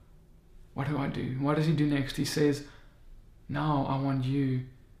 what do I do? What does He do next? He says, now I want you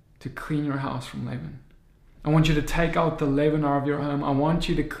to clean your house from leaven. I want you to take out the leaven out of your home. I want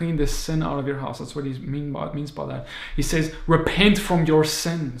you to clean the sin out of your house. That's what He means by that. He says, repent from your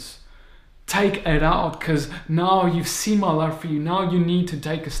sins. Take it out, because now you've seen my love for you. Now you need to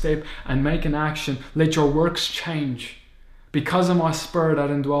take a step and make an action. Let your works change because of my Spirit that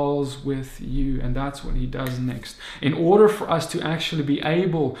indwells with you. And that's what He does next. In order for us to actually be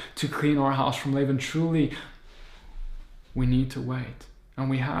able to clean our house from leaven, truly, we need to wait. And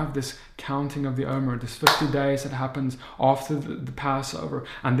we have this counting of the Omer, this 50 days that happens after the Passover.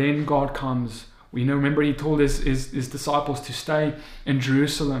 And then God comes. We know, remember He told his disciples to stay in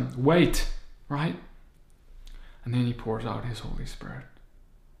Jerusalem. Wait, right? And then He pours out His Holy Spirit.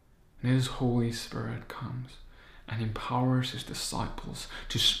 And His Holy Spirit comes and empowers His disciples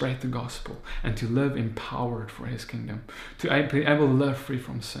to spread the gospel and to live empowered for His kingdom. To be able to live free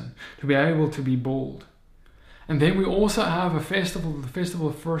from sin. To be able to be bold. And then we also have a festival, the Festival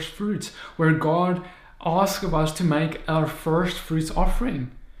of First Fruits, where God asks of us to make our first fruits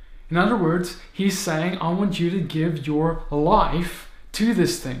offering. In other words, He's saying, I want you to give your life to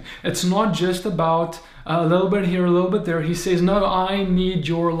this thing. It's not just about a little bit here, a little bit there. He says, no, I need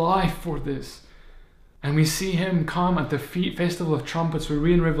your life for this. And we see Him come at the Festival of Trumpets. We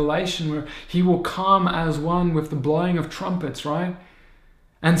read in Revelation where He will come as one with the blowing of trumpets, right?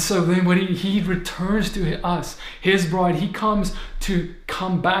 And so then when he returns to us, His bride, He comes to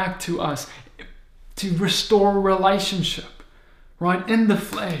come back to us, to restore relationship, right? In the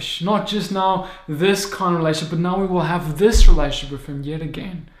flesh. Not just now this kind of relationship, but now we will have this relationship with him yet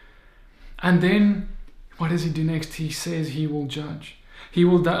again. And then, what does he do next? He says he will judge. He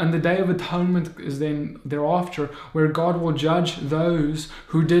will, and the Day of Atonement is then thereafter, where God will judge those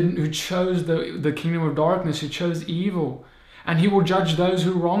who chose the kingdom of darkness, who chose evil. And he will judge those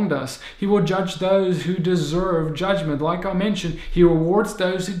who wronged us. He will judge those who deserve judgment. Like I mentioned, he rewards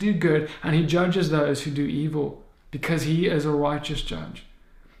those who do good, and he judges those who do evil, because he is a righteous judge.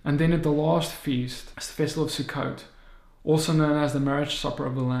 And then at the last feast, the Festival of Sukkot, also known as the marriage supper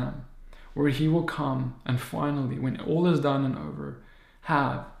of the Lamb, where he will come and finally, when all is done and over,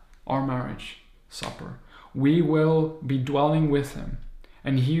 have our marriage supper. We will be dwelling with him,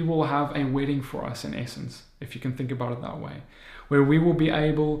 and he will have a wedding for us, in essence, if you can think about it that way, where we will be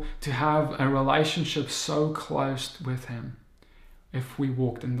able to have a relationship so close with him if we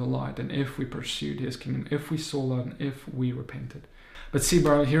walked in the light, and if we pursued his kingdom, if we saw love, and if we repented. But see,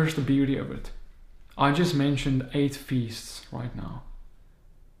 bro, here's the beauty of it. I just mentioned 8 feasts right now.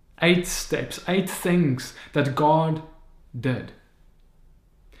 8 steps, 8 things that God did.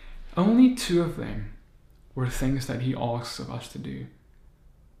 Only 2 of them were things that he asks of us to do.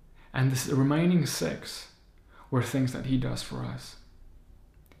 And the remaining 6 were things that he does for us.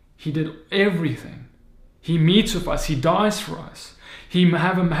 He did everything. He meets with us. He dies for us. He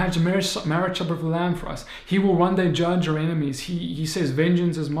has a marriage supper of the Lamb for us. He will one day judge our enemies. He says,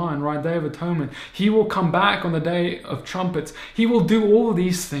 vengeance is mine, right? Day of Atonement. He will come back on the day of trumpets. He will do all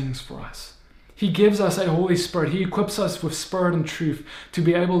these things for us. He gives us a Holy Spirit. He equips us with spirit and truth to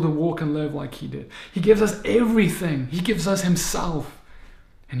be able to walk and live like he did. He gives us everything. He gives us himself.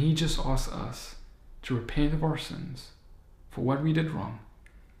 And he just asks us to repent of our sins for what we did wrong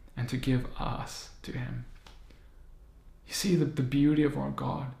and to give us to him. You see the beauty of our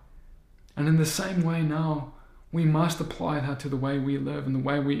God. And in the same way now, we must apply that to the way we live and the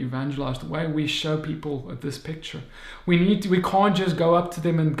way we evangelize, the way we show people this picture. We can't just go up to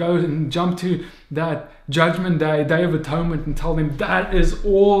them and go and jump to that judgment day, Day of Atonement, and tell them that is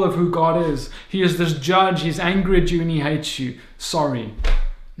all of who God is. He is this judge, he's angry at you and he hates you. Sorry.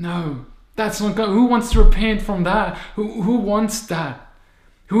 No, that's not good. Who wants to repent from that? Who wants that?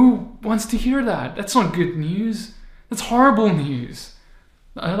 Who wants to hear that? That's not good news. That's horrible news.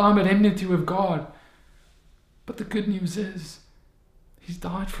 I'm at enmity with God. But the good news is, he's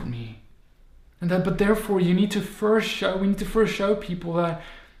died for me. But therefore we need to first show people that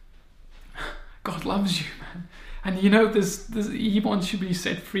God loves you, man. And this he wants you to be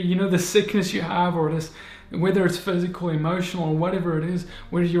set free. The sickness you have, or this, whether it's physical, emotional, or whatever it is,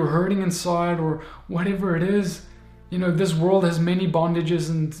 whether you're hurting inside or whatever it is, this world has many bondages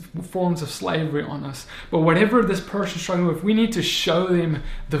and forms of slavery on us. But whatever this person's struggling with, we need to show them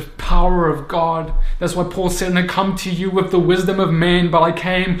the power of God. That's why Paul said, I come to you with the wisdom of men, but I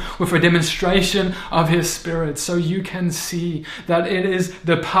came with a demonstration of his Spirit. So you can see that it is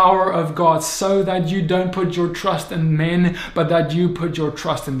the power of God, so that you don't put your trust in men, but that you put your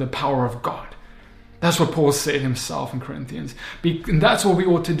trust in the power of God. That's what Paul said himself in Corinthians. And that's what we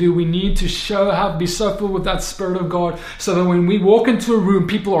ought to do. We need to be so filled with that Spirit of God, so that when we walk into a room,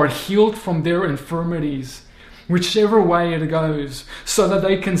 people are healed from their infirmities, whichever way it goes, so that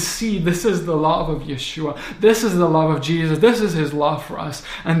they can see this is the love of Yeshua. This is the love of Jesus. This is his love for us.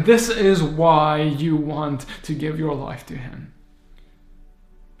 And this is why you want to give your life to him.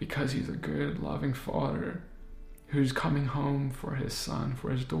 Because he's a good, loving Father who's coming home for his son, for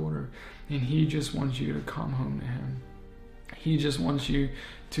his daughter. And he just wants you to come home to him. He just wants you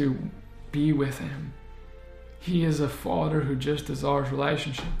to be with him. He is a Father who just desires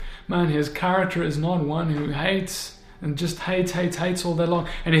relationship. Man, his character is not one who hates and just hates all day long.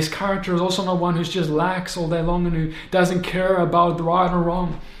 And his character is also not one who's just lax all day long and who doesn't care about the right or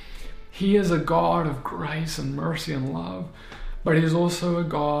wrong. He is a God of grace and mercy and love. But he is also a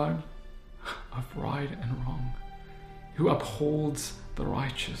God of right and wrong, who upholds the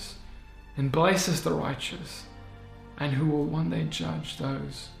righteous and blesses the righteous, and who will one day judge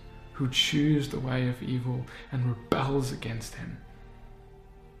those who choose the way of evil and rebels against him.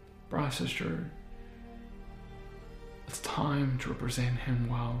 Brother, sister, it's time to represent him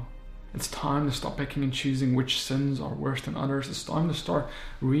well. It's time to stop picking and choosing which sins are worse than others. It's time to start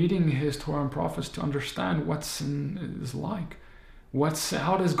reading his Torah and prophets to understand what sin is like.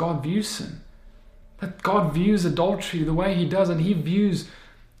 How does God view sin? That God views adultery the way he does, and he views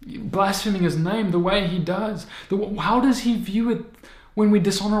blaspheming his name the way he does. How does he view it when we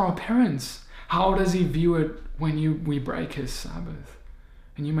dishonor our parents? How does he view it when we break his Sabbath?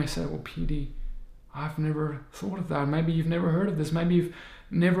 And you may say, well, PD, I've never thought of that. Maybe you've never heard of this. Maybe you've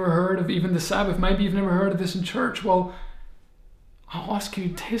never heard of even the Sabbath. Maybe you've never heard of this in church. Well, I ask you,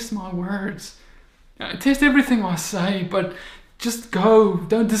 test my words. Test everything I say, but just go.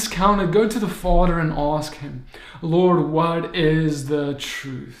 Don't discount it. Go to the Father and ask him, Lord, what is the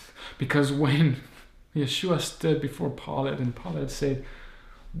truth? Because when Yeshua stood before Pilate and Pilate said,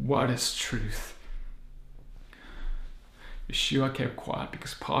 what is truth? Yeshua kept quiet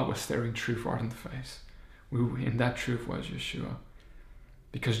because Pilate was staring truth right in the face. And that truth was Yeshua.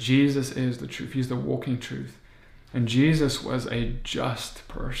 Because Jesus is the truth. He's the walking truth. And Jesus was a just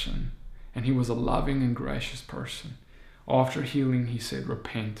person. And he was a loving and gracious person. After healing, he said,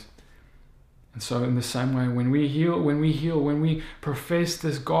 repent. And so in the same way, when we heal, when we profess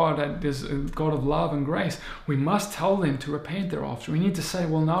this God, this God of love and grace, we must tell them to repent thereafter. We need to say,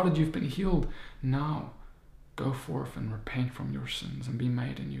 well, now that you've been healed, now go forth and repent from your sins and be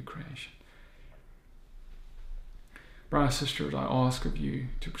made a new creation. Brothers and sisters, I ask of you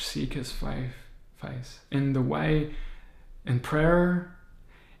to seek his face in the way, in prayer,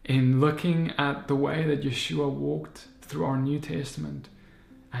 in looking at the way that Yeshua walked through our New Testament,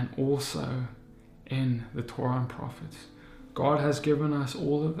 and also in the Torah and prophets. God has given us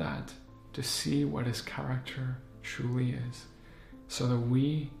all of that to see what his character truly is, so that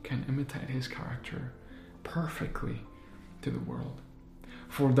we can imitate his character perfectly to the world.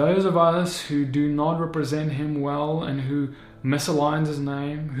 For those of us who do not represent him well and who misaligns his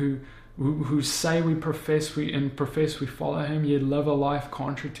name, who say we profess we follow him, yet live a life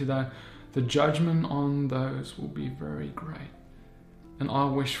contrary to that, the judgment on those will be very great. And I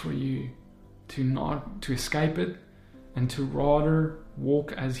wish for you to escape it, and to rather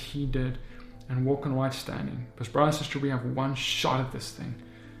walk as he did and walk in right standing. Because brother and sister, we have one shot at this thing.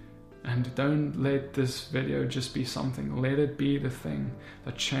 And don't let this video just be something. Let it be the thing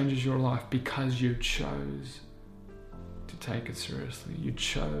that changes your life, because you chose to take it seriously. You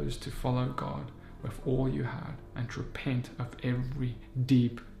chose to follow God with all you had and to repent of every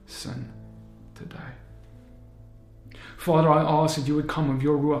deep sin today. Father, I ask that you would come with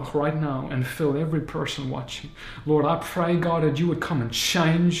your Ruach right now and fill every person watching. Lord, I pray, God, that you would come and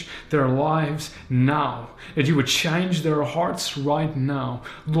change their lives now. That you would change their hearts right now.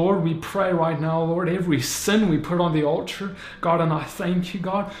 Lord, we pray right now, Lord, every sin we put on the altar, God, and I thank you,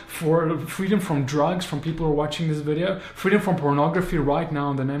 God, for freedom from drugs, from people who are watching this video, freedom from pornography right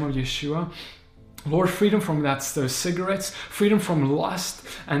now in the name of Yeshua. Lord, freedom from those cigarettes, freedom from lust,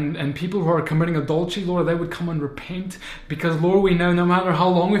 and people who are committing adultery, Lord, they would come and repent. Because, Lord, we know no matter how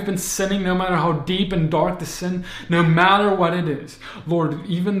long we've been sinning, no matter how deep and dark the sin, no matter what it is, Lord,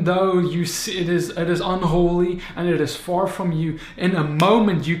 even though you see it is unholy and it is far from you, in a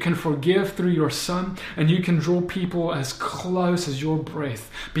moment you can forgive through your Son, and you can draw people as close as your breath,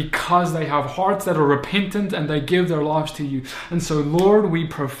 because they have hearts that are repentant and they give their lives to you. And so, Lord, we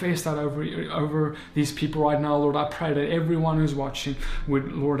profess that over these people right now, Lord. I pray that everyone who's watching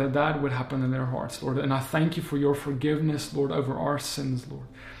would, Lord, that would happen in their hearts, Lord. And I thank you for your forgiveness, Lord, over our sins, Lord.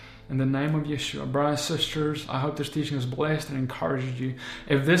 In the name of Yeshua. Brothers and sisters, I hope this teaching has blessed and encouraged you.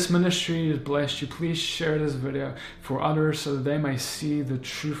 If this ministry has blessed you, please share this video for others so that they may see the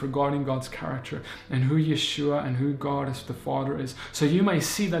truth regarding God's character and who Yeshua and who God as the Father is. So you may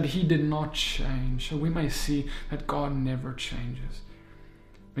see that he did not change. So we may see that God never changes.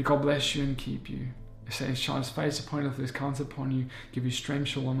 May God bless you and keep you. Say, shine his face upon you, lift his countenance upon you, give you strength,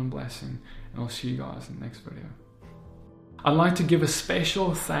 shalom, and blessing. And I'll see you guys in the next video. I'd like to give a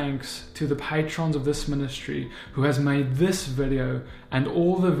special thanks to the patrons of this ministry who has made this video and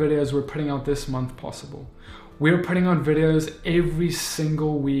all the videos we're putting out this month possible. We're putting out videos every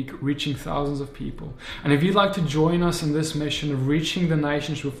single week, reaching thousands of people. And if you'd like to join us in this mission of reaching the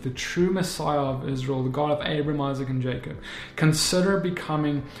nations with the true Messiah of Israel, the God of Abraham, Isaac, and Jacob, consider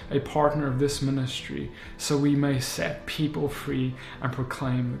becoming a partner of this ministry so we may set people free and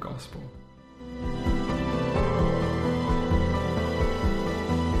proclaim the gospel.